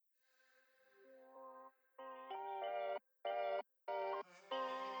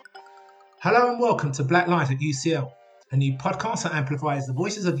Hello and welcome to Black Light at UCL, a new podcast that amplifies the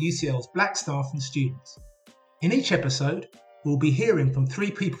voices of UCL's black staff and students. In each episode, we'll be hearing from three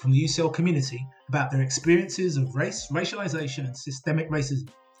people from the UCL community about their experiences of race, racialization and systemic racism,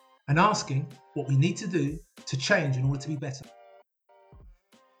 and asking what we need to do to change in order to be better.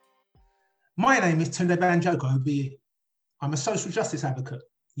 My name is Tunde Banjoko OBE. I'm a social justice advocate,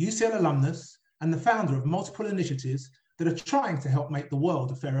 UCL alumnus, and the founder of multiple initiatives that are trying to help make the world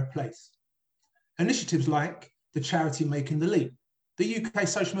a fairer place. Initiatives like the charity Making the Leap, the UK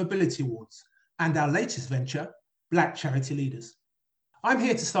Social Mobility Awards, and our latest venture, Black Charity Leaders. I'm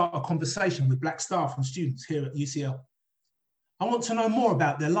here to start a conversation with black staff and students here at UCL. I want to know more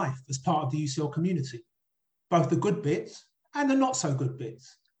about their life as part of the UCL community, both the good bits and the not so good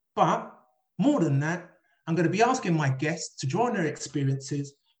bits. But more than that, I'm going to be asking my guests to draw on their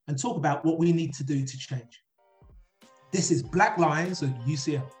experiences and talk about what we need to do to change. This is Black Lives at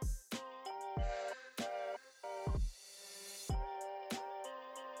UCL.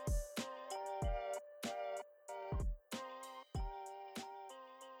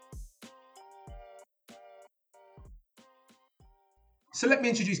 So let me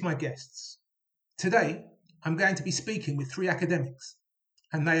introduce my guests. Today, I'm going to be speaking with three academics,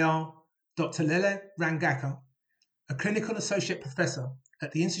 and they are Dr. Lele Rangaka, a clinical associate professor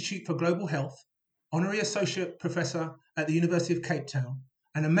at the Institute for Global Health, honorary associate professor at the University of Cape Town,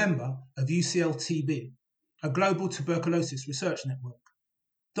 and a member of UCL-TB, a global tuberculosis research network.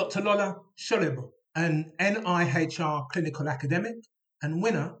 Dr. Lola Sholebo, an NIHR clinical academic and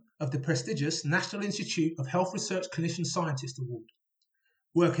winner of the prestigious National Institute of Health Research Clinician Scientist Award,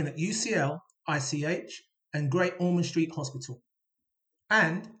 working at UCL, ICH, and Great Ormond Street Hospital.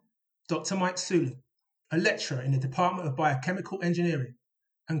 And Dr. Mike Sulu, a lecturer in the Department of Biochemical Engineering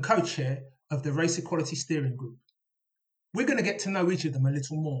and co-chair of the Race Equality Steering Group. We're going to get to know each of them a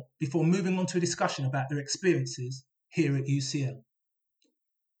little more before moving on to a discussion about their experiences here at UCL.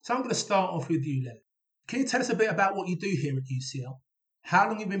 So I'm going to start off with you, Len. Can you tell us a bit about what you do here at UCL, how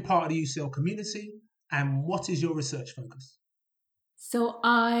long you've been part of the UCL community, and what is your research focus? So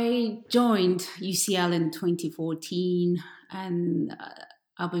I joined UCL in 2014 and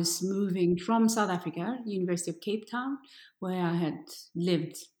I was moving from South Africa, University of Cape Town, where I had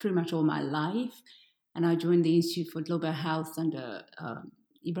lived pretty much all my life. And I joined the Institute for Global Health under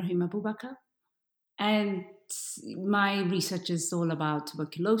Ibrahim Abubakar. And my research is all about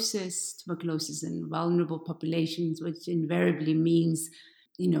tuberculosis in vulnerable populations, which invariably means,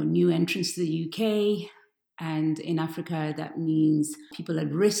 new entrants to the UK. And in Africa, that means people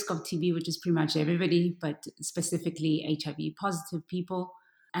at risk of TB, which is pretty much everybody, but specifically HIV positive people.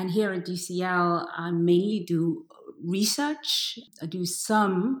 And here at UCL, I mainly do research. I do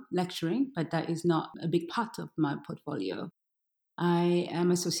some lecturing, but that is not a big part of my portfolio. I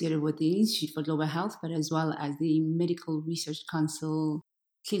am associated with the Institute for Global Health, but as well as the Medical Research Council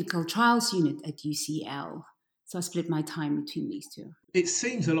Clinical Trials Unit at UCL. So I split my time between these two. It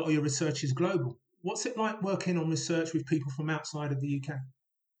seems a lot of your research is global. What's it like working on research with people from outside of the UK?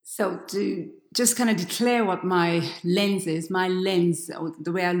 So to just kind of declare what my lens is, my lens, or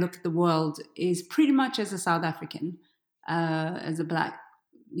the way I look at the world, is pretty much as a South African, as a black,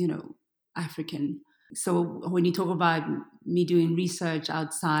 African. So when you talk about me doing research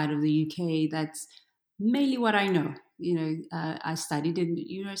outside of the UK, that's mainly what I know. I studied in the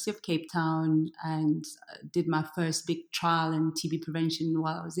University of Cape Town and did my first big trial in TB prevention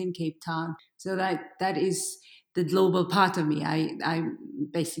while I was in Cape Town. So that is the global part of me. I'm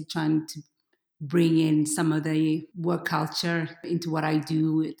basically trying to bring in some of the work culture into what I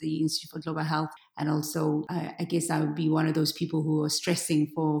do at the Institute for Global Health. And also, I guess I would be one of those people who are stressing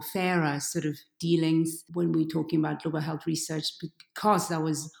for fairer sort of dealings when we're talking about global health research, because I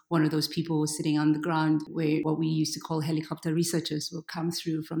was one of those people who was sitting on the ground where what we used to call helicopter researchers will come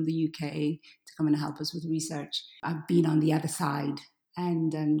through from the UK to come and help us with research. I've been on the other side.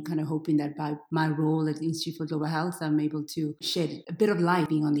 And I'm kind of hoping that by my role at the Institute for Global Health, I'm able to shed a bit of light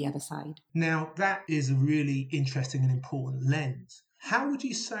being on the other side. Now, that is a really interesting and important lens. How would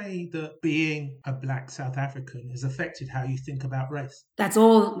you say that being a Black South African has affected how you think about race? That's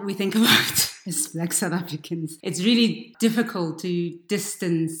all we think about as Black South Africans. It's really difficult to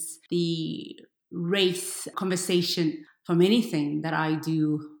distance the race conversation from anything that I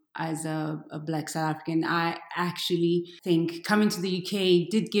do as a Black South African. I actually think coming to the UK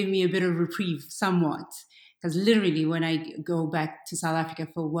did give me a bit of reprieve somewhat. Because literally when I go back to South Africa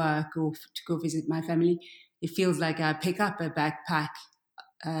for work or to go visit my family, it feels like I pick up a backpack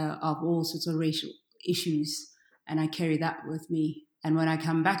of all sorts of racial issues and I carry that with me. And when I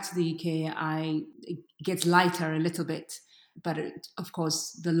come back to the UK, it gets lighter a little bit of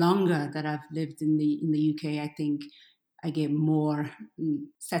course, the longer that I've lived in the UK, I think I get more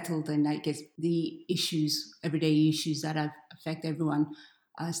settled, and I guess the everyday issues that affect everyone,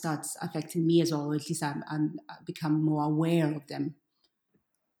 starts affecting me as well. Or at least I become more aware of them.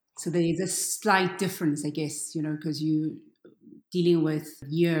 So there is a slight difference, I guess, because you dealing with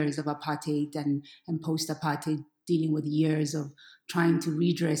years of apartheid and post-apartheid, dealing with years of trying to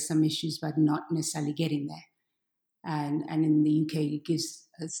redress some issues but not necessarily getting there. And in the UK, it gives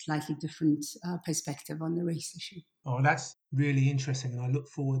a slightly different perspective on the race issue. Oh, that's really interesting. And I look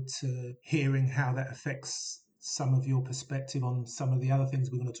forward to hearing how that affects some of your perspective on some of the other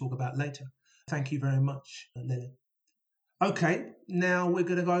things we're going to talk about later. Thank you very much, Lily. Okay, now we're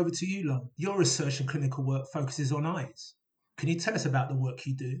going to go over to you, Lon. Your research and clinical work focuses on eyes. Can you tell us about the work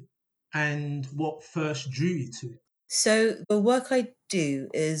you do and what first drew you to it? So the work I do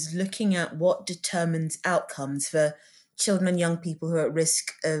is looking at what determines outcomes for children and young people who are at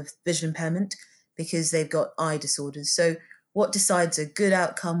risk of vision impairment because they've got eye disorders. So what decides a good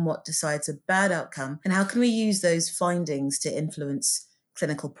outcome, what decides a bad outcome, and how can we use those findings to influence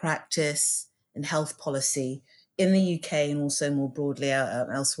clinical practice and health policy in the UK and also more broadly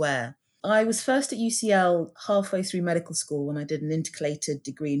elsewhere. I was first at UCL halfway through medical school when I did an intercalated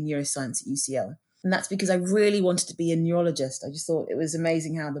degree in neuroscience at UCL. And that's because I really wanted to be a neurologist. I just thought it was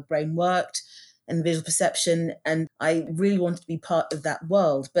amazing how the brain worked and visual perception. And I really wanted to be part of that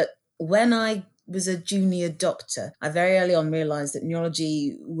world. But when I was a junior doctor, I very early on realized that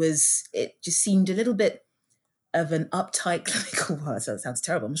neurology it just seemed a little bit of an uptight clinical world. So it sounds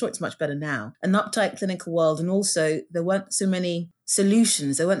terrible. I'm sure it's much better now. An uptight clinical world. And also there weren't so many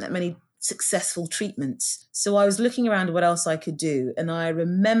solutions. There weren't that many successful treatments. So I was looking around at what else I could do. And I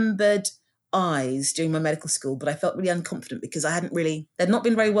remembered eyes during my medical school, but I felt really unconfident because they'd not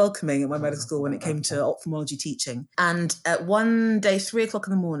been very welcoming at my medical school when it came to ophthalmology teaching. And at one day, 3:00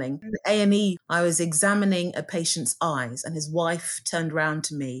 in the morning, at A&E, I was examining a patient's eyes and his wife turned around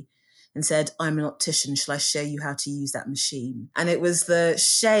to me and said, "I'm an optician, shall I show you how to use that machine?" And it was the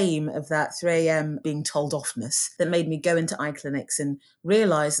shame of that 3 a.m. being told offness that made me go into eye clinics and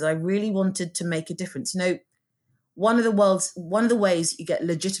realize that I really wanted to make a difference. One of the ways you get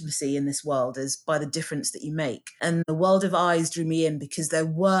legitimacy in this world is by the difference that you make. And the world of eyes drew me in because they're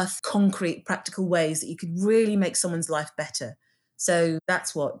worth concrete, practical ways that you could really make someone's life better. So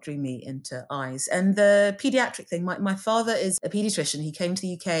that's what drew me into eyes. And the pediatric thing, my father is a pediatrician. He came to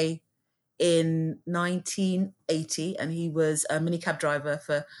the UK in 1980 and he was a minicab driver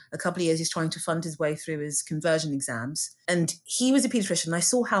for a couple of years. He's trying to fund his way through his conversion exams. And he was a pediatrician. I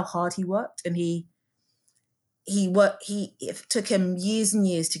saw how hard he worked, and it took him years and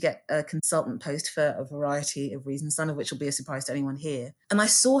years to get a consultant post for a variety of reasons, none of which will be a surprise to anyone here. And I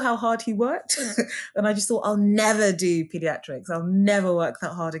saw how hard he worked and I just thought, I'll never do pediatrics. I'll never work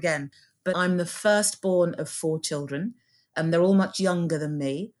that hard again. But I'm the firstborn of 4 children and they're all much younger than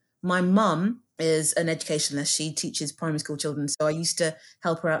me. My mum is an educationalist. She teaches primary school children. So I used to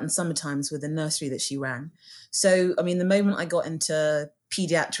help her out in summer times with a nursery that she ran. So, the moment I got into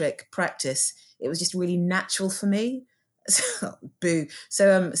pediatric practice, it was just really natural for me. Boo.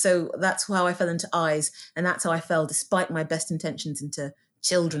 So that's how I fell into eyes, and that's how I fell, despite my best intentions, into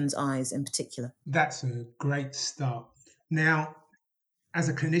children's eyes in particular. That's a great start. Now, as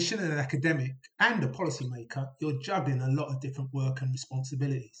a clinician and an academic and a policymaker, you're juggling a lot of different work and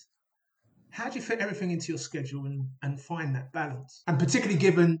responsibilities. How do you fit everything into your schedule and find that balance? And particularly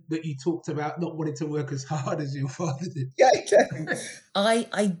given that you talked about not wanting to work as hard as your father did. Yeah,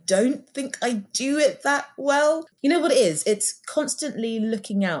 I don't think I do it that well. You know what it is? It's constantly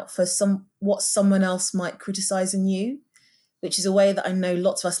looking out for what someone else might criticize in you, which is a way that I know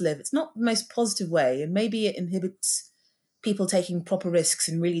lots of us live. It's not the most positive way, and maybe it inhibits people taking proper risks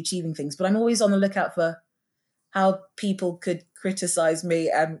and really achieving things. But I'm always on the lookout for how people could criticize me.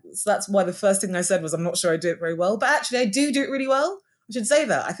 And so that's why the first thing I said was, I'm not sure I do it very well, but actually I do it really well. I should say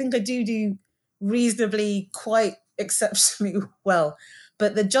that. I think I do reasonably, quite exceptionally well.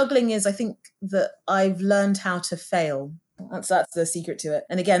 But the juggling is, I think that I've learned how to fail. That's the secret to it.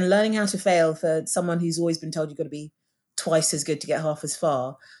 And again, learning how to fail for someone who's always been told you've got to be twice as good to get half as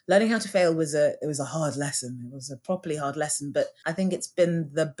far. Learning how to fail was a hard lesson. It was a properly hard lesson, but I think it's been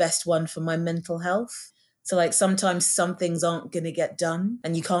the best one for my mental health. So sometimes some things aren't going to get done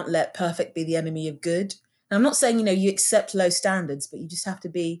and you can't let perfect be the enemy of good. And I'm not saying, you accept low standards, but you just have to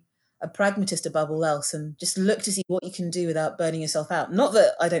be a pragmatist above all else and just look to see what you can do without burning yourself out. Not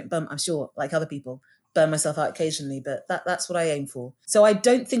that I don't I'm sure, like other people, burn myself out occasionally, but that's what I aim for. So I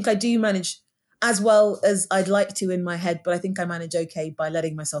don't think I do manage as well as I'd like to in my head, but I think I manage okay by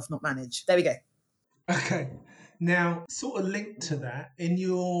letting myself not manage. There we go. Okay. Now, sort of linked to that, in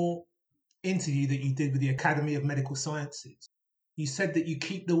your interview that you did with the Academy of Medical Sciences, you said that you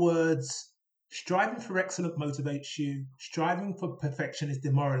keep the words striving for excellence motivates you, striving for perfection is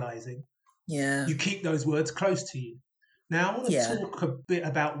demoralizing. Yeah. You keep those words close to you. Now, I want to Yeah. talk a bit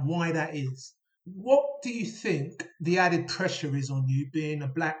about why that is. What do you think the added pressure is on you being a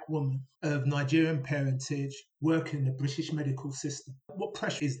black woman of Nigerian parentage, working in the British medical system? What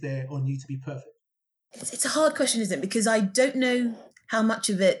pressure is there on you to be perfect? It's a hard question, isn't it? Because I don't know how much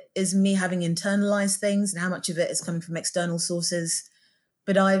of it is me having internalized things and how much of it is coming from external sources.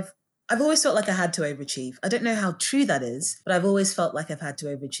 But I've always felt like I had to overachieve. I don't know how true that is, but I've always felt like I've had to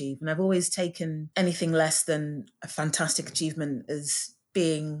overachieve. And I've always taken anything less than a fantastic achievement as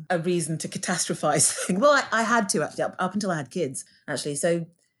being a reason to catastrophize things. Well, I had to actually, up until I had kids, actually. So,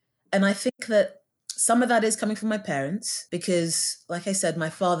 and I think that some of that is coming from my parents because, like I said, my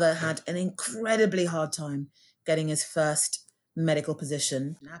father had an incredibly hard time getting his first medical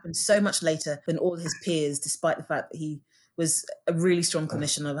position. It happened so much later than all his peers, despite the fact that he was a really strong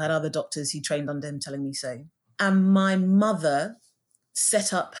clinician. I've had other doctors who trained under him telling me so. And my mother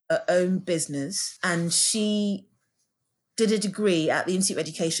set up her own business and she did a degree at the Institute of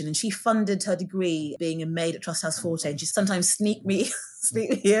Education and she funded her degree being a maid at Trust House Forte. And she sometimes sneak me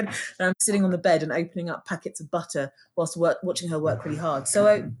in and I'm sitting on the bed and opening up packets of butter whilst watching her work really hard.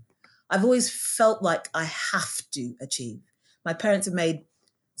 So I've always felt like I have to achieve. My parents have made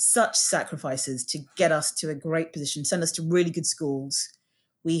such sacrifices to get us to a great position, send us to really good schools.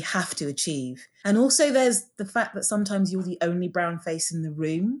 We have to achieve. And also there's the fact that sometimes you're the only brown face in the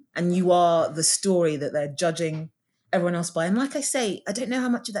room and you are the story that they're judging everyone else by. And like I say, I don't know how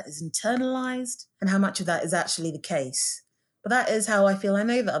much of that is internalized and how much of that is actually the case. But that is how I feel. I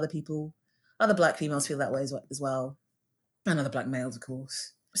know that other black females feel that way as well. And other black males, of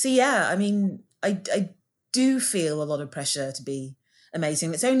course. So yeah, I mean, I do feel a lot of pressure to be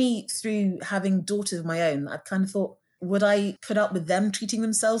amazing. It's only through having daughters of my own that I've kind of thought, would I put up with them treating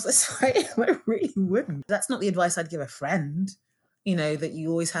themselves this way? I really wouldn't. That's not the advice I'd give a friend, that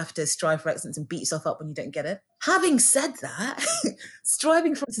you always have to strive for excellence and beat yourself up when you don't get it. Having said that,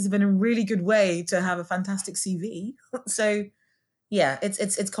 striving for excellence has been a really good way to have a fantastic CV. So yeah,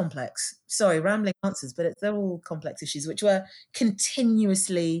 it's complex. Sorry, rambling answers, but they're all complex issues which we're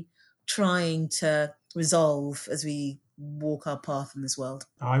continuously trying to resolve as we walk our path in this world.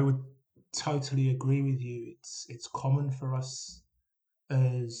 I would totally agree with you. It's common for us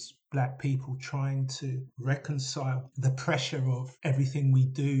as black people trying to reconcile the pressure of everything we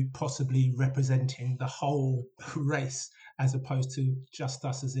do possibly representing the whole race as opposed to just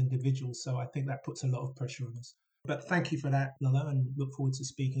us as individuals. So I think that puts a lot of pressure on us. But thank you for that, Lola, and look forward to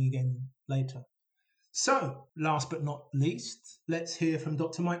speaking again later. So, last but not least, let's hear from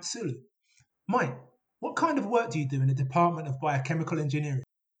Dr. Mike Sulu. Mike, what kind of work do you do in the Department of Biochemical Engineering?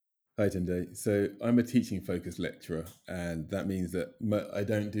 Hi, Tunde. So I'm a teaching-focused lecturer, and that means that I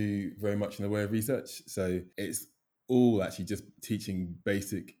don't do very much in the way of research. So it's all actually just teaching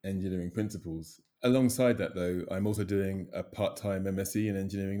basic engineering principles. Alongside that, though, I'm also doing a part-time MSc in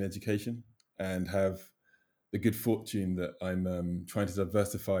engineering and education and have the good fortune that I'm trying to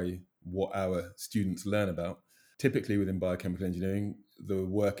diversify what our students learn about. Typically within biochemical engineering, the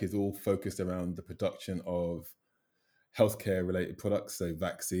work is all focused around the production of healthcare related products, so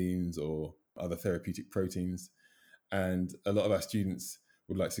vaccines or other therapeutic proteins. And a lot of our students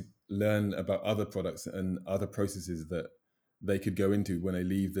would like to learn about other products and other processes that they could go into when they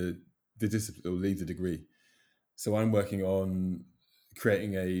leave the discipline or leave the degree. So I'm working on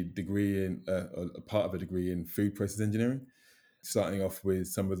creating a degree in a part of a degree in food process engineering, starting off with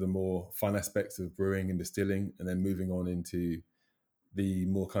some of the more fun aspects of brewing and distilling, and then moving on into the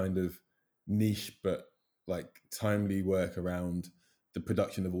more kind of niche but like timely work around the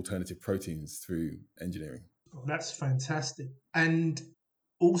production of alternative proteins through engineering. Well, that's fantastic. And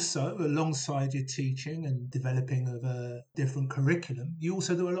also, alongside your teaching and developing of a different curriculum, you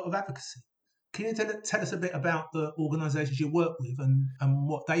also do a lot of advocacy. Can you tell us a bit about the organisations you work with and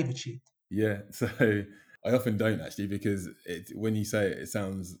what they've achieved? Yeah, so I often don't actually, because when you say it, it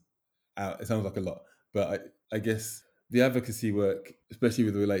sounds like a lot. But I guess the advocacy work, especially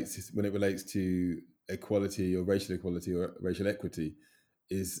when it relates to equality or racial equity,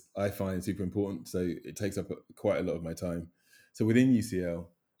 is, I find, super important. So it takes up quite a lot of my time. So within UCL,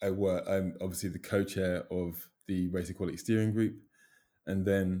 I'm obviously the co-chair of the Race Equality Steering Group. And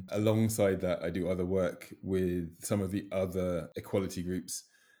then alongside that, I do other work with some of the other equality groups.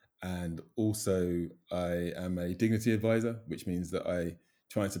 And also I am a dignity advisor, which means that I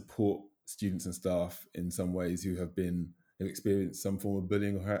try and support students and staff in some ways who have experienced some form of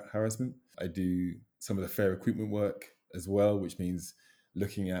bullying or harassment. I do some of the fair recruitment work as well, which means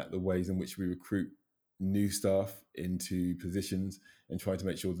looking at the ways in which we recruit new staff into positions and trying to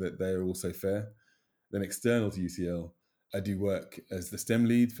make sure that they're also fair. Then external to UCL, I do work as the STEM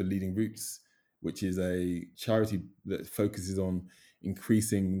lead for Leading Roots, which is a charity that focuses on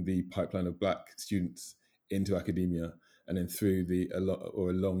increasing the pipeline of Black students into academia and then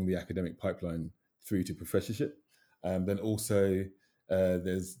along the academic pipeline through to professorship. Then also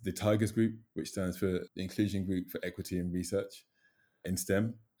there's the Tigers Group, which stands for the Inclusion Group for Equity and Research in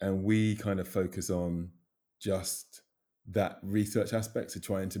STEM. And we kind of focus on just that research aspect, so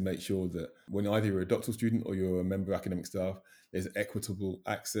trying to make sure that when either you're a doctoral student or you're a member of academic staff, there's equitable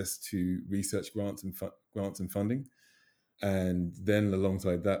access to research grants and funding. And then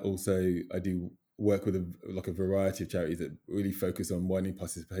alongside that, also I do work with a variety of charities that really focus on widening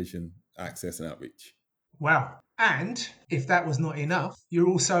participation, access, and outreach. Wow. And if that was not enough, you're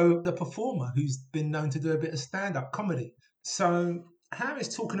also the performer who's been known to do a bit of stand-up comedy. So how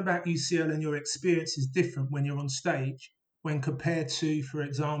is talking about UCL and your experiences different when you're on stage when compared to, for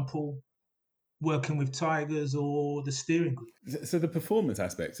example, working with Tigers or the Steering Group? So the performance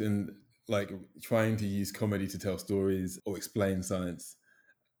aspect and like trying to use comedy to tell stories or explain science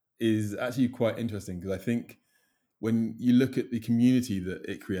is actually quite interesting, because I think when you look at the community that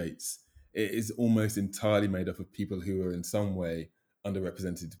it creates, it is almost entirely made up of people who are in some way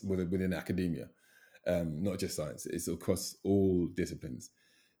underrepresented within academia, not just science. It's across all disciplines.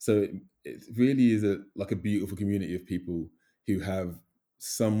 So it really is a beautiful community of people who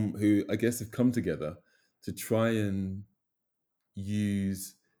I guess have come together to try and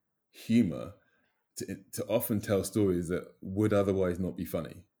use humor to often tell stories that would otherwise not be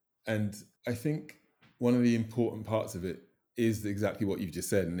funny. And I think one of the important parts of it is exactly what you've just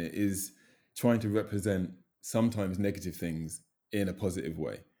said, and it is trying to represent sometimes negative things in a positive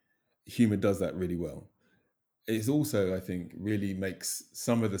way. Humor does that really well. It's also, I think, really makes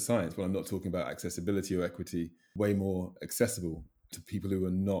some of the science, when I'm not talking about accessibility or equity, way more accessible to people who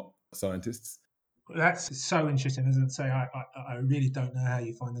are not scientists. That's so interesting. As I say, I really don't know how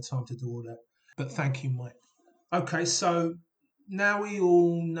you find the time to do all that. But thank you, Mike. Okay, so now we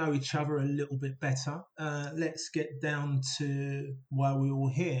all know each other a little bit better. Let's get down to why we're all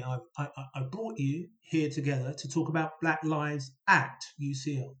here. I brought you here together to talk about Black Lives at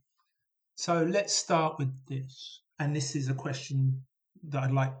UCL. So let's start with this. And this is a question that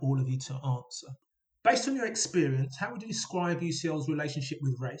I'd like all of you to answer. Based on your experience, how would you describe UCL's relationship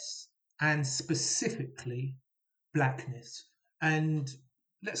with race and specifically blackness? And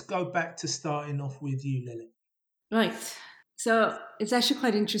let's go back to starting off with you, Lily. Right. So it's actually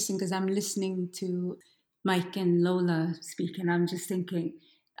quite interesting because I'm listening to Mike and Lola speak, and I'm just thinking,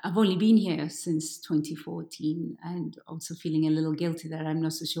 I've only been here since 2014 and also feeling a little guilty that I'm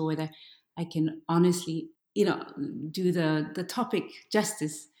not so sure whether I can honestly, do the topic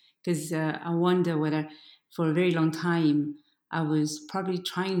justice, because I wonder whether for a very long time I was probably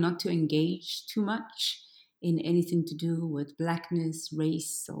trying not to engage too much in anything to do with blackness,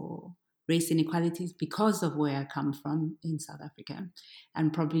 race, or race inequalities because of where I come from in South Africa,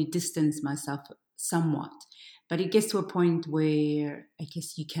 and probably distance myself somewhat. But it gets to a point where I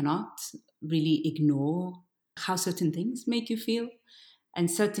guess you cannot really ignore how certain things make you feel. And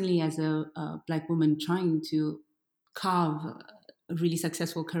certainly as a Black woman trying to carve a really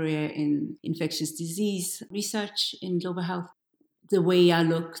successful career in infectious disease research in global health, the way I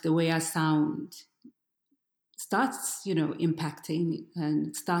look, the way I sound starts, impacting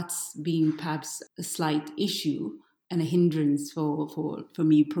and starts being perhaps a slight issue and a hindrance for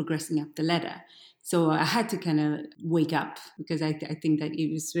me progressing up the ladder. So I had to kind of wake up, because I think that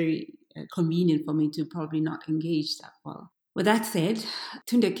it was very convenient for me to probably not engage that well. With that said,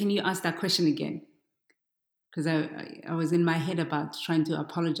 Tunde, can you ask that question again? Because I was in my head about trying to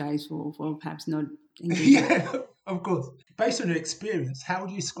apologize for perhaps not engaging. Yeah, of course. Based on your experience, how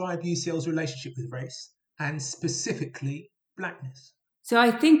would you describe UCL's relationship with race and specifically blackness? So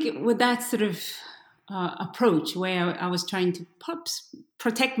I think with that sort of approach, where I was trying to perhaps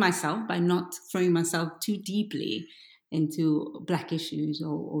protect myself by not throwing myself too deeply into Black issues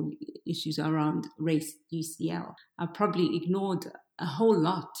or issues around race UCL, I probably ignored a whole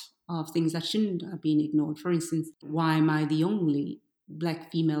lot of things that shouldn't have been ignored. For instance, why am I the only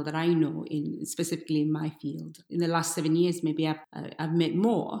Black female that I know, specifically in my field? In the last 7 years, maybe I've met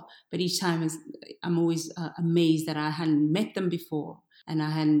more, but each time I'm always amazed that I hadn't met them before, and I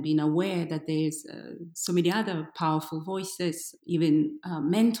hadn't been aware that there's so many other powerful voices, even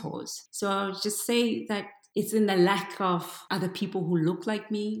mentors. So I would just say that it's in the lack of other people who look like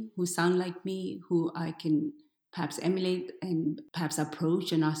me, who sound like me, who I can perhaps emulate and perhaps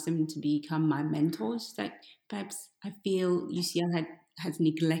approach and ask them to become my mentors, that perhaps I feel UCL has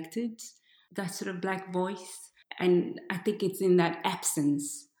neglected that sort of Black voice. And I think it's in that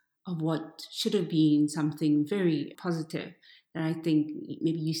absence of what should have been something very positive that I think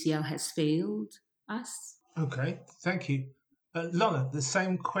maybe UCL has failed us. Okay, thank you. Lola, the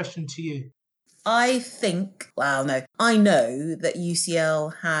same question to you. I know that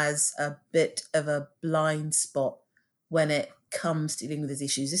UCL has a bit of a blind spot when it comes to dealing with these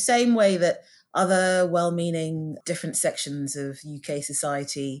issues, the same way that other well-meaning different sections of UK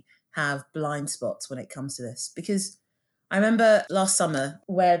society have blind spots when it comes to this. Because I remember last summer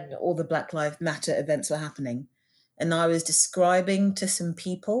when all the Black Lives Matter events were happening, and I was describing to some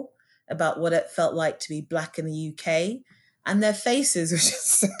people about what it felt like to be Black in the UK, and their faces were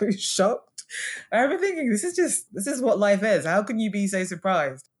just so shocked. I remember thinking, this is what life is. How can you be so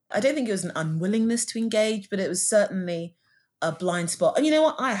surprised? I don't think it was an unwillingness to engage, but it was certainly a blind spot. And you know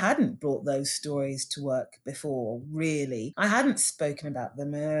what? I hadn't brought those stories to work before, really. I hadn't spoken about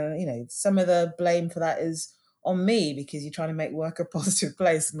them. Some of the blame for that is on me because you're trying to make work a positive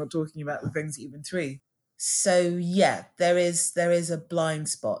place and not talking about the things that you've been through. So yeah, there is a blind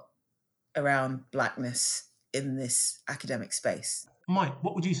spot around Blackness in this academic space. Mike,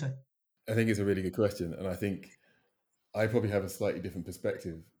 what would you say? I think it's a really good question. And I think I probably have a slightly different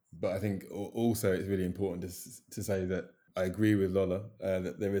perspective. But I think also it's really important to say that I agree with Lola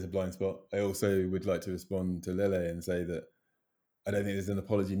that there is a blind spot. I also would like to respond to Lele and say that I don't think there's an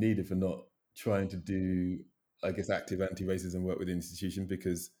apology needed for not trying to do, I guess, active anti-racism work within institutions,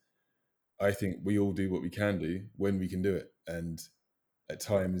 because I think we all do what we can do when we can do it. And at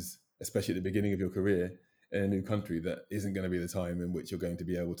times, especially at the beginning of your career in a new country, that isn't going to be the time in which you're going to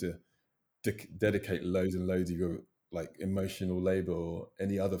be able to dedicate loads and loads of your emotional labor or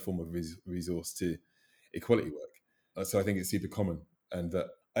any other form of resource to equality work. So I think it's super common. And that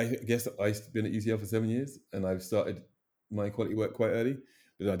I guess I've been at UCL for 7 years and I've started my equality work quite early,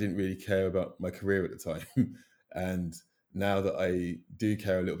 but I didn't really care about my career at the time. And now that I do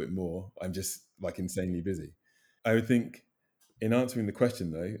care a little bit more, I'm just insanely busy. I would think in answering the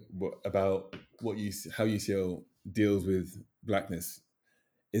question though, about how UCL deals with Blackness,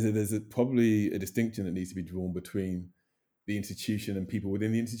 is that there's probably a distinction that needs to be drawn between the institution and people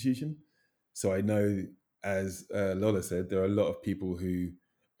within the institution. So I know, as Lola said, there are a lot of people who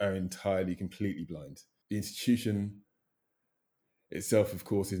are entirely, completely blind. The institution itself, of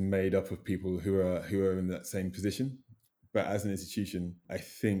course, is made up of people who are in that same position. But as an institution, I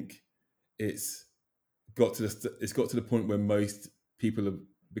think it's got to the point where most people have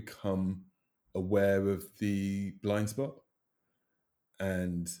become aware of the blind spot.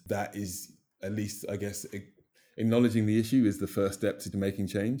 And that is, at least, I guess, acknowledging the issue is the first step to making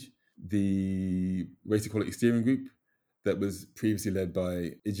change. The Race Equality Steering Group that was previously led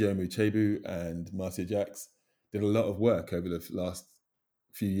by Ijeoma Uchebu and Marcia Jacks did a lot of work over the last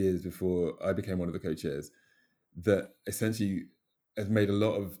few years before I became one of the co-chairs that essentially has made a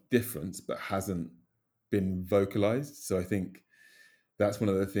lot of difference but hasn't been vocalized. So I think that's one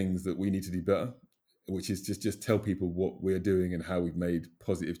of the things that we need to do better, which is just tell people what we're doing and how we've made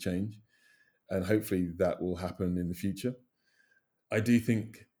positive change. And hopefully that will happen in the future. I do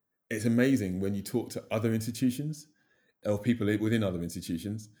think it's amazing when you talk to other institutions or people within other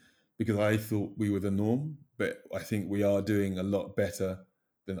institutions, because I thought we were the norm, but I think we are doing a lot better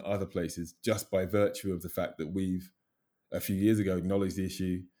than other places just by virtue of the fact that we've, a few years ago, acknowledged the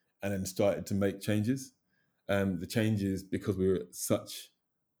issue and then started to make changes. The changes, because we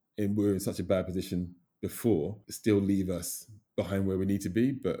were in such a bad position before, still leave us behind where we need to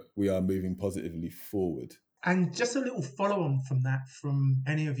be, but we are moving positively forward. And just a little follow-on from that, from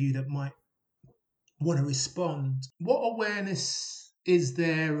any of you that might want to respond, what awareness is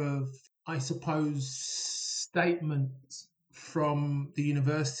there of, I suppose, statements from the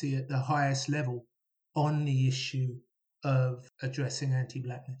university at the highest level on the issue of addressing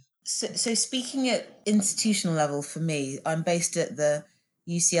anti-Blackness? So speaking at institutional level, for me, I'm based at the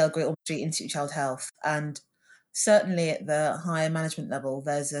UCL Great Ormond Street Institute of Child Health, and certainly at the higher management level,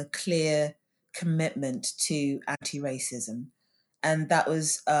 there's a clear commitment to anti-racism. And that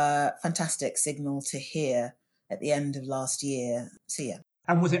was a fantastic signal to hear at the end of last year. So yeah.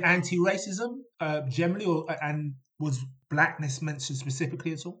 And was it anti-racism generally, and was Blackness mentioned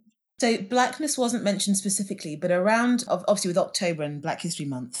specifically at all? So Blackness wasn't mentioned specifically, but around, obviously with October and Black History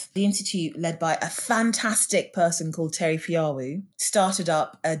Month, the Institute, led by a fantastic person called Terry Fiawu, started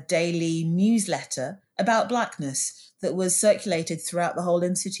up a daily newsletter about Blackness that was circulated throughout the whole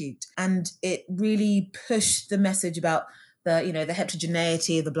Institute. And it really pushed the message about the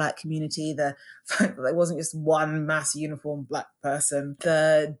heterogeneity of the Black community, the fact that there wasn't just one mass uniform Black person,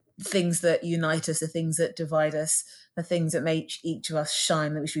 the things that unite us, the things that divide us, the things that make each of us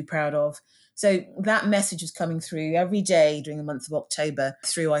shine that we should be proud of. So that message was coming through every day during the month of October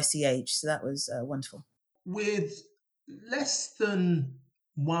through ICH. So that was wonderful. With less than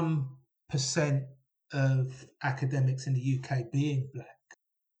 1% of academics in the UK being Black,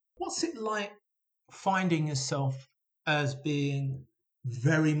 what's it like finding yourself as being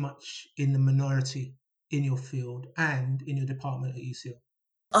very much in the minority in your field and in your department at UCL?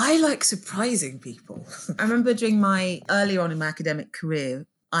 I like surprising people. I remember earlier on in my academic career,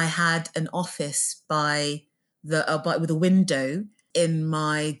 I had an office with a window in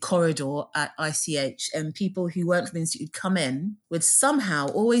my corridor at ICH, and people who weren't from the institute would come in, would somehow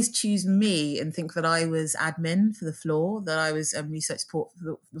always choose me and think that I was admin for the floor, that I was research support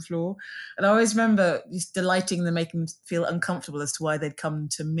for the floor. And I always remember just delighting them, making them feel uncomfortable as to why they'd come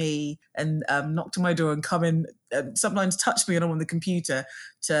to me and knock on my door and come in, sometimes touch me when I'm on the computer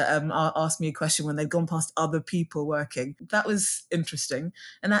to ask me a question when they'd gone past other people working. That was interesting.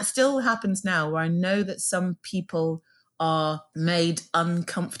 And that still happens now, where I know that some people are made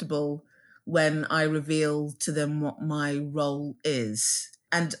uncomfortable when I reveal to them what my role is.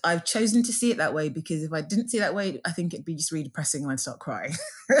 And I've chosen to see it that way, because if I didn't see it that way, I think it'd be just really depressing and I'd start crying.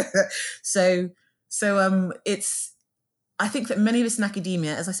 So I think that many of us in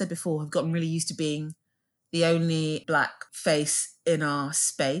academia, as I said before, have gotten really used to being the only Black face in our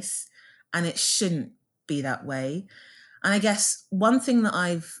space, and it shouldn't be that way. And I guess one thing that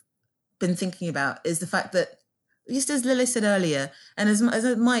I've been thinking about is the fact that, just as Lily said earlier, and as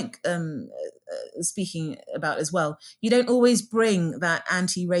Mike speaking about as well, you don't always bring that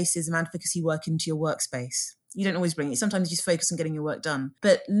anti-racism advocacy work into your workspace. You don't always bring it. Sometimes you just focus on getting your work done.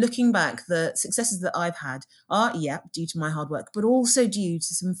 But looking back, the successes that I've had are, due to my hard work, but also due to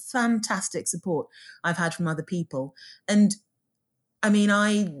some fantastic support I've had from other people. And I mean,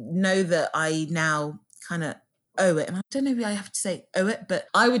 I know that I now kind of owe it. And I don't know if I have to say owe it, but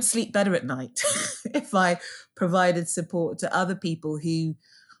I would sleep better at night if I provided support to other people who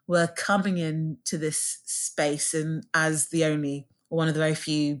were coming into this space and as the only, or one of the very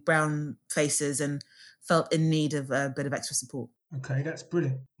few brown faces, and felt in need of a bit of extra support. Okay, that's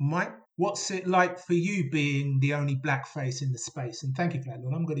brilliant. Mike, what's it like for you being the only Black face in the space? And thank you for that,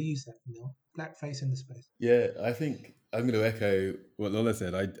 Lola. I'm going to use that from now. Black face in the space. Yeah, I think I'm going to echo what Lola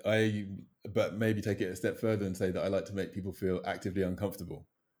said. But maybe take it a step further and say that I like to make people feel actively uncomfortable.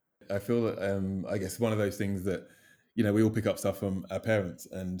 I feel that I guess one of those things that, we all pick up stuff from our parents,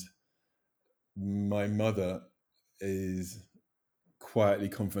 and my mother is quietly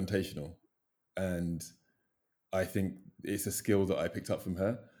confrontational, and I think it's a skill that I picked up from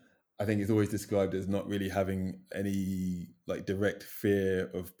her. I think it's always described as not really having any direct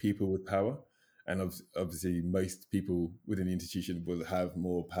fear of people with power. And obviously most people within the institution will have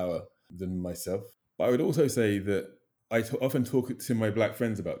more power than myself. But I would also say that I often talk to my Black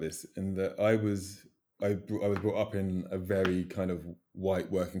friends about this, and that I was brought up in a very kind of white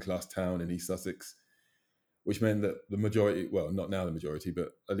working class town in East Sussex, which meant that the majority, well, not now the majority, but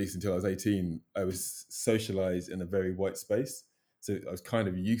at least until I was 18, I was socialized in a very white space. So I was kind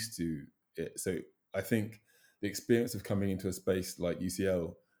of used to it. So I think the experience of coming into a space like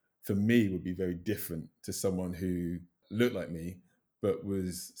UCL, for me, would be very different to someone who looked like me, but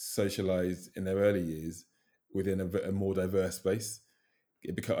was socialized in their early years within a more diverse space.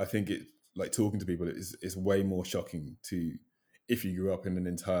 I think it, like talking to people, it's way more shocking to, if you grew up in an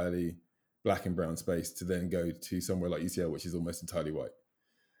entirely Black and brown space, to then go to somewhere like UCL, which is almost entirely white.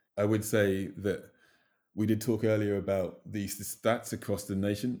 I would say that we did talk earlier about the stats across the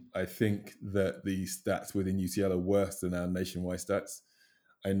nation. I think that the stats within UCL are worse than our nationwide stats.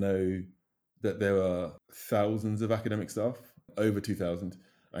 I know that there are thousands of academic staff, over 2,000.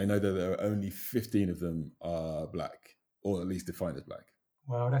 I know that there are only 15 of them are Black, or at least defined as Black.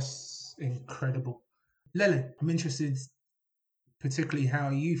 Wow, that's incredible. Lele, I'm interested particularly how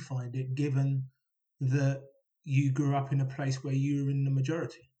you find it, given that you grew up in a place where you were in the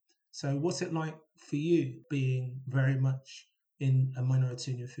majority. So what's it like for you being very much in a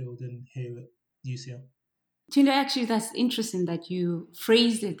minority in your field and here at UCL? Actually, that's interesting that you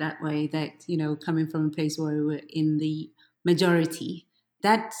phrased it that way, that, coming from a place where we're in the majority.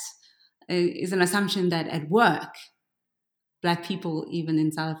 That is an assumption that at work, Black people, even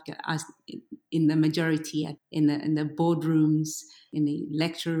in South Africa, are in the majority, in the boardrooms, in the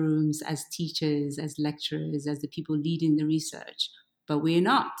lecture rooms, as teachers, as lecturers, as the people leading the research. But we're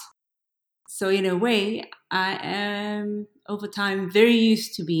not. So in a way, I am, over time, very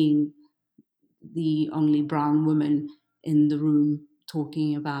used to being the only brown woman in the room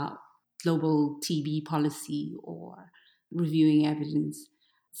talking about global TB policy or reviewing evidence.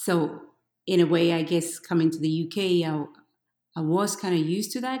 So in a way, I guess coming to the UK, I was kind of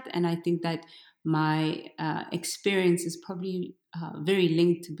used to that. And I think that my experience is probably very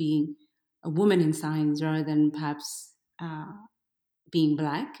linked to being a woman in science rather than perhaps being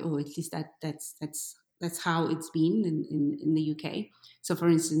Black, or at least that's how it's been in the UK. So, for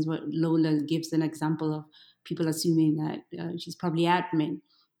instance, what Lola gives an example of people assuming that she's probably admin.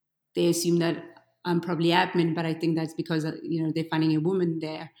 They assume that I'm probably admin, but I think that's because they're finding a woman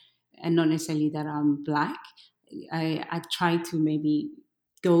there, and not necessarily that I'm Black. I try to maybe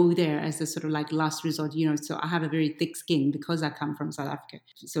go there as a sort of like last resort, so I have a very thick skin because I come from South Africa.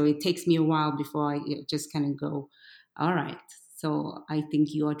 So it takes me a while before I just kind of go, all right, so I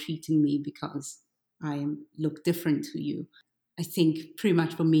think you are treating me because I look different to you. I think pretty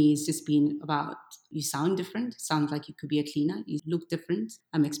much for me it's just been about, you sound different, sounds like you could be a cleaner, you look different,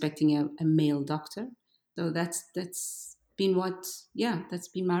 I'm expecting a male doctor. So that's been that's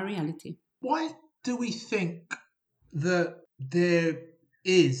been my reality. Why do we think that there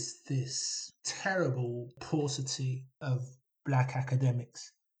is this terrible paucity of Black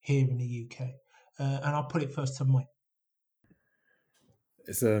academics here in the UK? And I'll put it first to Mike.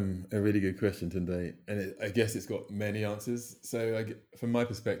 It's a really good question today, and I guess it's got many answers. So, from my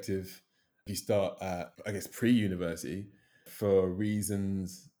perspective, if you start at, I guess, pre-university, for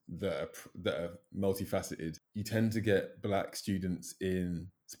reasons that are multifaceted, you tend to get Black students in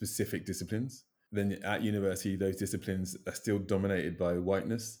specific disciplines. Then at university, those disciplines are still dominated by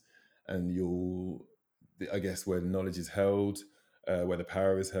whiteness, and I guess, where the knowledge is held, where the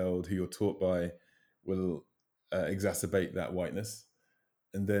power is held, who you're taught by, will exacerbate that whiteness.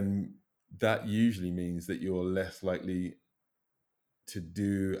 And then that usually means that you're less likely to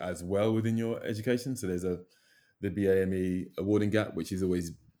do as well within your education. So there's the BAME awarding gap, which is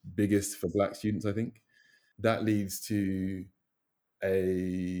always biggest for Black students, I think. That leads to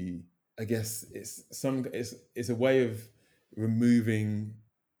I guess it's a way of removing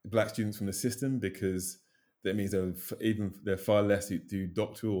Black students from the system, because that means there are far less who do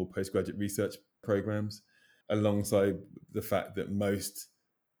doctoral or postgraduate research programs, alongside the fact that most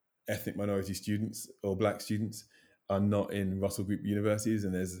ethnic minority students or Black students are not in Russell Group universities,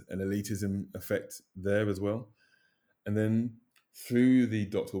 and there's an elitism effect there as well. And then through the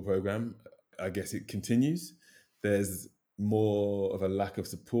doctoral program, I guess it continues. There's more of a lack of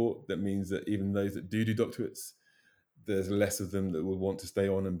support. That means that even those that do doctorates, there's less of them that will want to stay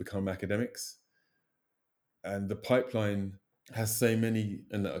on and become academics. And the pipeline has so many,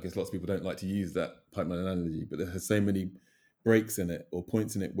 and I guess lots of people don't like to use that pipeline analogy, but it has so many breaks in it or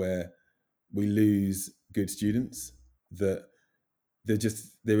points in it where we lose good students that there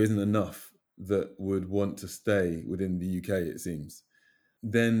isn't enough that would want to stay within the UK, it seems.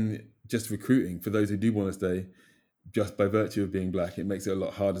 Then just recruiting for those who do want to stay, just by virtue of being Black, it makes it a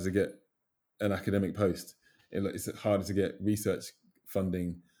lot harder to get an academic post. It's harder to get research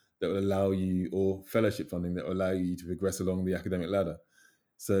funding that will allow you, or fellowship funding that will allow you to progress along the academic ladder.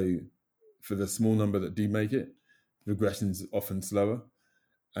 So for the small number that do make it, progression's often slower.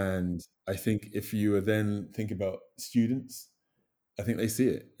 And I think if you then think about students, I think they see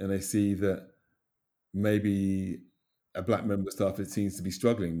it, and they see that maybe a Black member of staff, it seems to be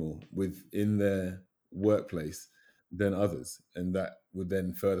struggling more within their workplace than others, and that would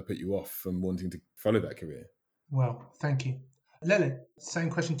then further put you off from wanting to follow that career. Well, thank you. Lele, same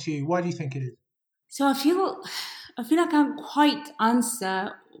question to you. Why do you think it is? So I feel like I can't quite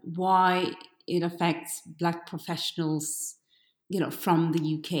answer why it affects Black professionals, from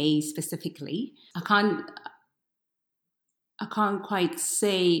the UK specifically. I can't quite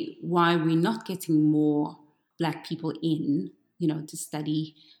say why we're not getting more Black people in, to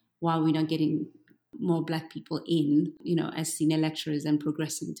study, why we're not getting more Black people in, as senior lecturers and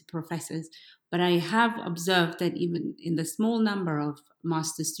progressing to professors. But I have observed that even in the small number of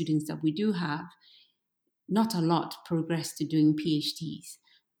master's students that we do have, not a lot progress to doing PhDs,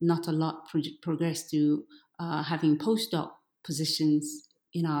 not a lot progress to having postdoc positions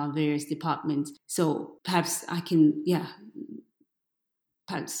in our various departments. So perhaps I can,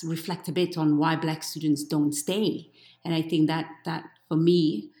 perhaps reflect a bit on why Black students don't stay. And I think that for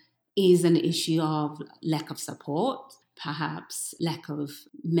me is an issue of lack of support, perhaps lack of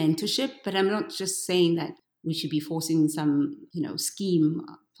mentorship. But I'm not just saying that we should be forcing some, scheme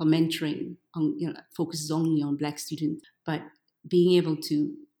for mentoring on, focuses only on Black students, but being able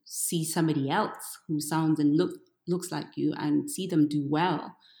to see somebody else who sounds and looks like you and see them do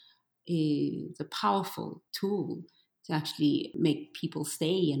well is a powerful tool to actually make people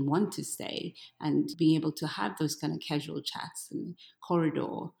stay and want to stay, and being able to have those kind of casual chats in the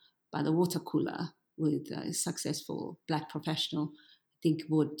corridor by the water cooler with a successful Black professional, I think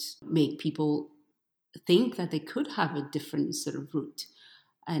would make people think that they could have a different sort of route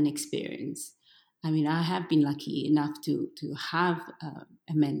and experience. I mean, I have been lucky enough to have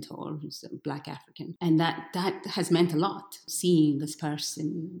a mentor who's a Black African, and that has meant a lot, seeing this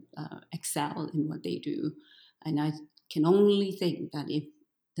person excel in what they do. And I can only think that if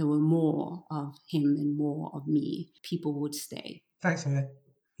there were more of him and more of me, people would stay. Thanks, Lele.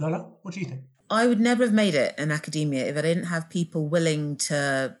 Lola, what do you think? I would never have made it in academia if I didn't have people willing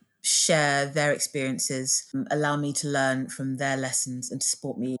to share their experiences, allow me to learn from their lessons and to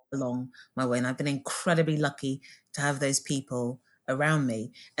support me along my way. And I've been incredibly lucky to have those people around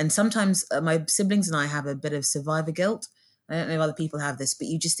me. And sometimes my siblings and I have a bit of survivor guilt. I don't know if other people have this, but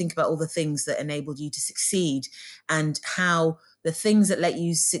you just think about all the things that enabled you to succeed and how the things that let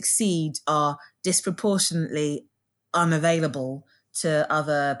you succeed are disproportionately unavailable to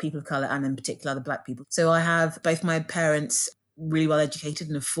other people of colour and in particular other Black people. So I have both my parents really well educated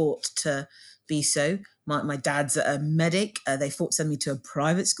and have fought to be so. My dad's a medic. They fought to send me to a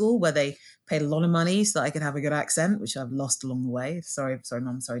private school where they paid a lot of money so that I could have a good accent, which I've lost along the way. Sorry,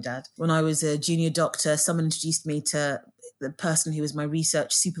 Mum, sorry, Dad. When I was a junior doctor, someone introduced me to the person who was my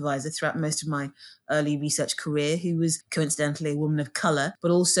research supervisor throughout most of my early research career, who was coincidentally a woman of colour,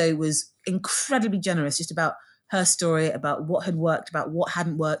 but also was incredibly generous just about her story, about what had worked, about what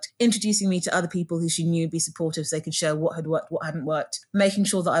hadn't worked, introducing me to other people who she knew would be supportive so they could share what had worked, what hadn't worked, making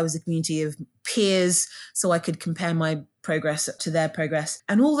sure that I was a community of peers so I could compare my progress to their progress,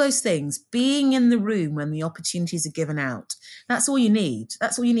 and all those things, being in the room when the opportunities are given out. That's all you need.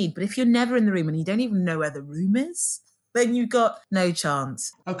 That's all you need. But if you're never in the room and you don't even know where the room is, then you've got no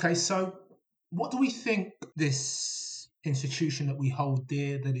chance. Okay, so what do we think this institution that we hold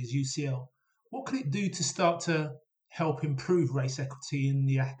dear, that is UCL, what could it do to start to help improve race equity in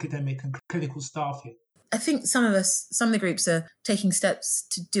the academic and clinical staff here? I think some of the groups are taking steps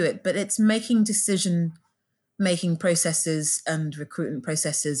to do it, but it's making decision-making processes and recruitment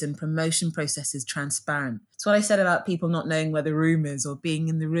processes and promotion processes transparent. It's what I said about people not knowing where the room is or being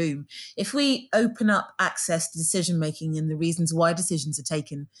in the room. If we open up access to decision-making and the reasons why decisions are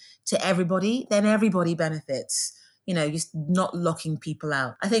taken to everybody, then everybody benefits. Just not locking people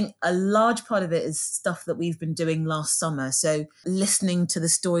out. I think a large part of it is stuff that we've been doing last summer. So listening to the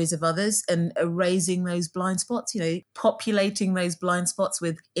stories of others and erasing those blind spots, populating those blind spots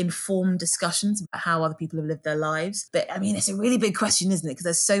with informed discussions about how other people have lived their lives. But I mean, it's a really big question, isn't it? Because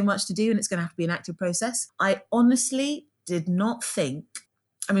there's so much to do and it's going to have to be an active process. I honestly did not think,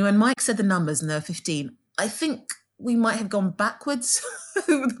 when Mike said the numbers and there were 15, I think we might have gone backwards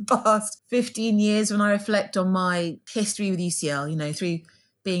over the past 15 years when I reflect on my history with UCL, through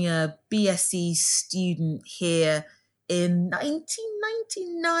being a BSc student here in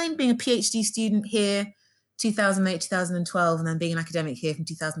 1999, being a PhD student here, 2008, 2012, and then being an academic here from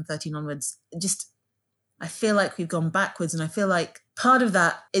 2013 onwards. I feel like we've gone backwards, and I feel like part of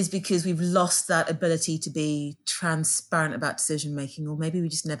that is because we've lost that ability to be transparent about decision-making, or maybe we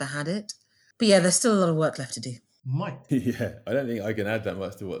just never had it. But yeah, there's still a lot of work left to do. Mike? Yeah, I don't think I can add that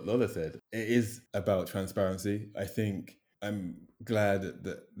much to what Lola said. It is about transparency. I think I'm glad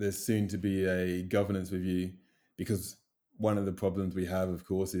that there's soon to be a governance review, because one of the problems we have, of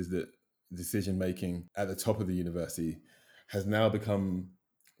course, is that decision-making at the top of the university has now become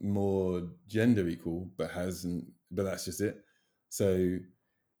more gender equal, but that's just it. So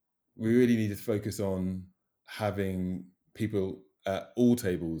we really need to focus on having people at all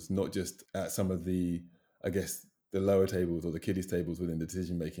tables, not just at some of the, I guess, the lower tables or the kiddies tables within the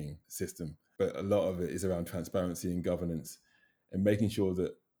decision-making system. But a lot of it is around transparency and governance and making sure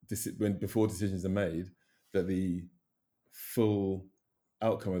that before decisions are made, that the full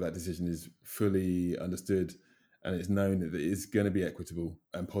outcome of that decision is fully understood and it's known that it is going to be equitable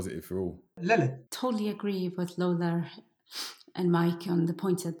and positive for all. Lele? Totally agree with Lola and Mike on the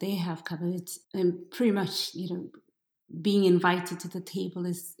points that they have covered. And pretty much, being invited to the table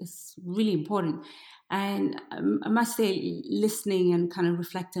is really important. And I must say, listening and kind of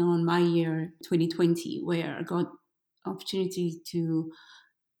reflecting on my year 2020, where I got opportunity to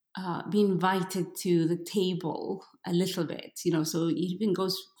be invited to the table a little bit, so it even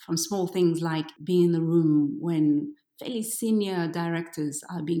goes from small things like being in the room when fairly senior directors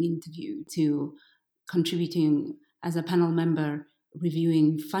are being interviewed, to contributing as a panel member,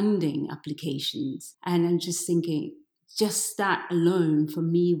 reviewing funding applications. And I'm just thinking, just that alone for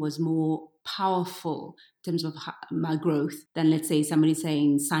me was more powerful in terms of my growth than, let's say, somebody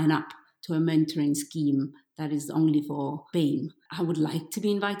saying sign up to a mentoring scheme that is only for BAME. I would like to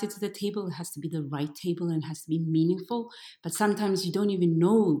be invited to the table. It has to be the right table and it has to be meaningful. But sometimes you don't even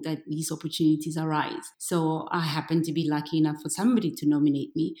know that these opportunities arise. So I happen to be lucky enough for somebody to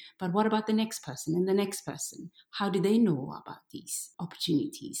nominate me. But what about the next person and the next person? How do they know about these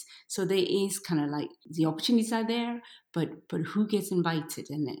opportunities? So there is kind of like the opportunities are there, but who gets invited?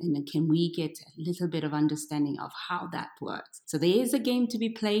 And can we get a little bit of understanding of how that works? So there is a game to be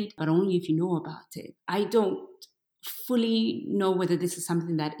played, but only if you know about it. I don't fully know whether this is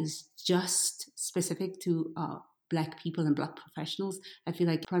something that is just specific to Black people and Black professionals. I feel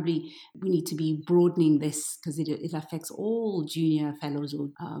like probably we need to be broadening this because it affects all junior fellows or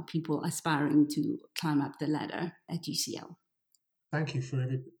people aspiring to climb up the ladder at UCL. Thank you for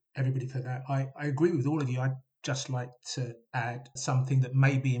everybody for that. I agree with all of you. I'd just like to add something that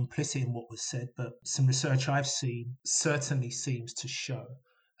may be implicit in what was said, but some research I've seen certainly seems to show,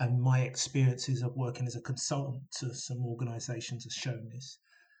 and my experiences of working as a consultant to some organisations have shown this,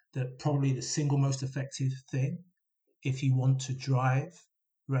 that probably the single most effective thing if you want to drive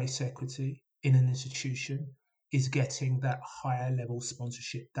race equity in an institution is getting that higher level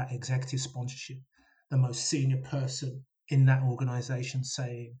sponsorship, that executive sponsorship, the most senior person in that organisation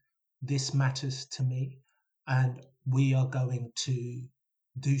saying, this matters to me and we are going to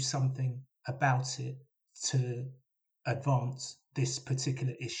do something about it to advance this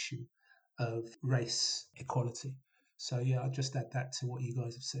particular issue of race equality. So yeah, I'll just add that to what you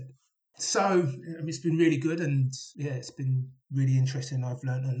guys have said. So it's been really good and yeah, it's been really interesting. I've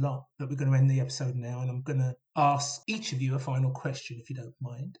learned a lot, but we're going to end the episode now and I'm going to ask each of you a final question if you don't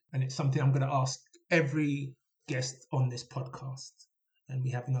mind. And it's something I'm going to ask every guest on this podcast. And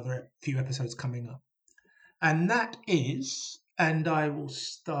we have another few episodes coming up. And that is, and I will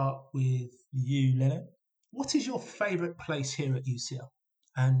start with you, Lena. What is your favourite place here at UCL?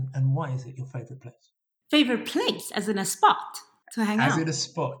 And why is it your favourite place? Favorite place, as in a spot to hang out? As in a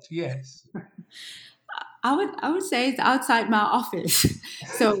spot, yes. I would say it's outside my office.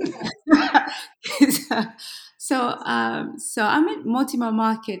 So I'm at Mortimer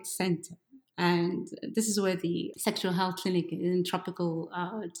Market Center. And this is where the Sexual Health Clinic and Tropical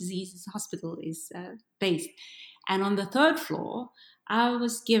Diseases Hospital is based. And on the third floor, I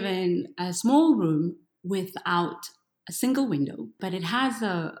was given a small room without a single window, but it has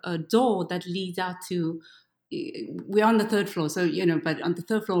a door that leads out to, we're on the third floor, so, but on the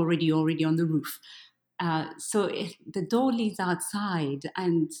third floor already on the roof. The door leads outside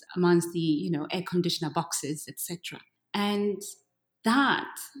and amongst the, air conditioner boxes, etc. And that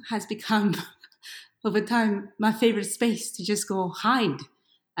has become, over time, my favorite space to just go hide.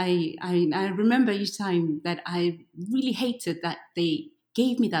 I remember each time that I really hated that they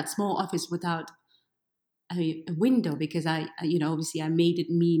gave me that small office without a window because obviously I made it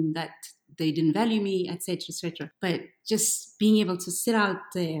mean that they didn't value me, etc., etc. But just being able to sit out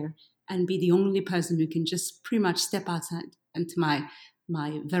there and be the only person who can just pretty much step outside into my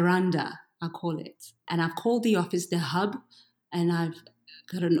veranda, I call it. And I've called the office the hub, and I've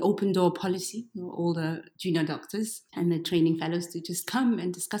got an open door policy, all the junior doctors and the training fellows to just come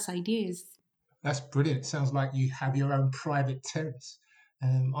and discuss ideas. That's brilliant. It sounds like you have your own private terrace. I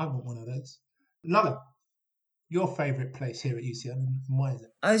want one of those. Lola, your favourite place here at UCL, and why is it?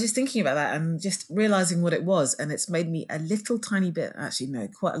 I was just thinking about that and just realising what it was, and it's made me a little tiny bit, actually no,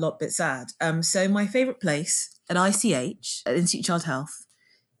 quite a lot bit sad. So my favourite place at ICH, at Institute of Child Health,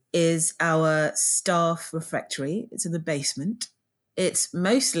 is our staff refectory. It's in the basement. It's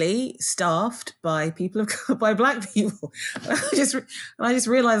mostly staffed by by Black people. I just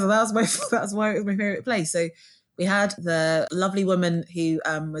realised that's why it was my favourite place. So we had the lovely woman who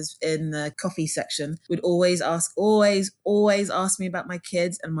was in the coffee section would always ask me about my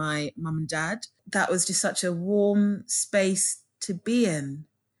kids and my mum and dad. That was just such a warm space to be in.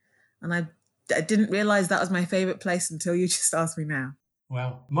 And I didn't realise that was my favourite place until you just asked me now.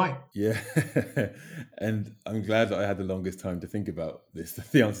 Wow. Mike? Yeah. And I'm glad that I had the longest time to think about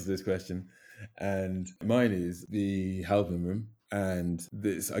the answer to this question. And mine is the Haldeman Room. And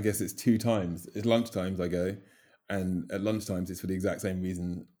I guess it's 2 times. It's lunchtimes I go. And at lunchtimes, it's for the exact same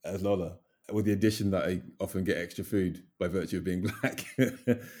reason as Lola, with the addition that I often get extra food by virtue of being Black.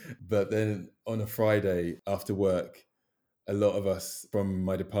 But then on a Friday after work, a lot of us from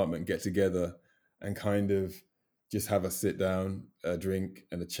my department get together and kind of just have a sit down, a drink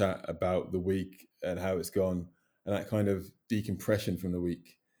and a chat about the week and how it's gone. And that kind of decompression from the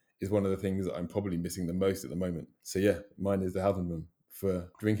week is one of the things that I'm probably missing the most at the moment. So yeah, mine is the Haldeman Room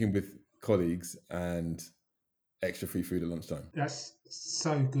for drinking with colleagues and extra free food at lunchtime. That's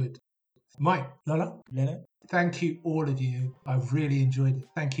so good. Mike, Lola, Lena, thank you all of you. I've really enjoyed it.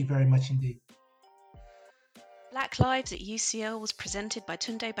 Thank you very much indeed. Black Lives at UCL was presented by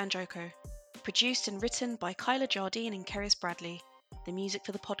Tunde Banjoko. Produced and written by Kyla Jardine and Keris Bradley. The music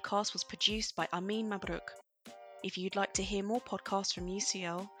for the podcast was produced by Amin Mabrouk. If you'd like to hear more podcasts from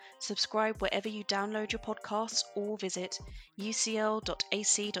UCL, subscribe wherever you download your podcasts or visit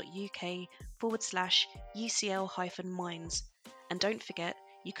ucl.ac.uk/UCL-Minds. And don't forget,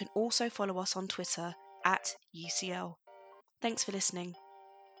 you can also follow us on Twitter @UCL. Thanks for listening.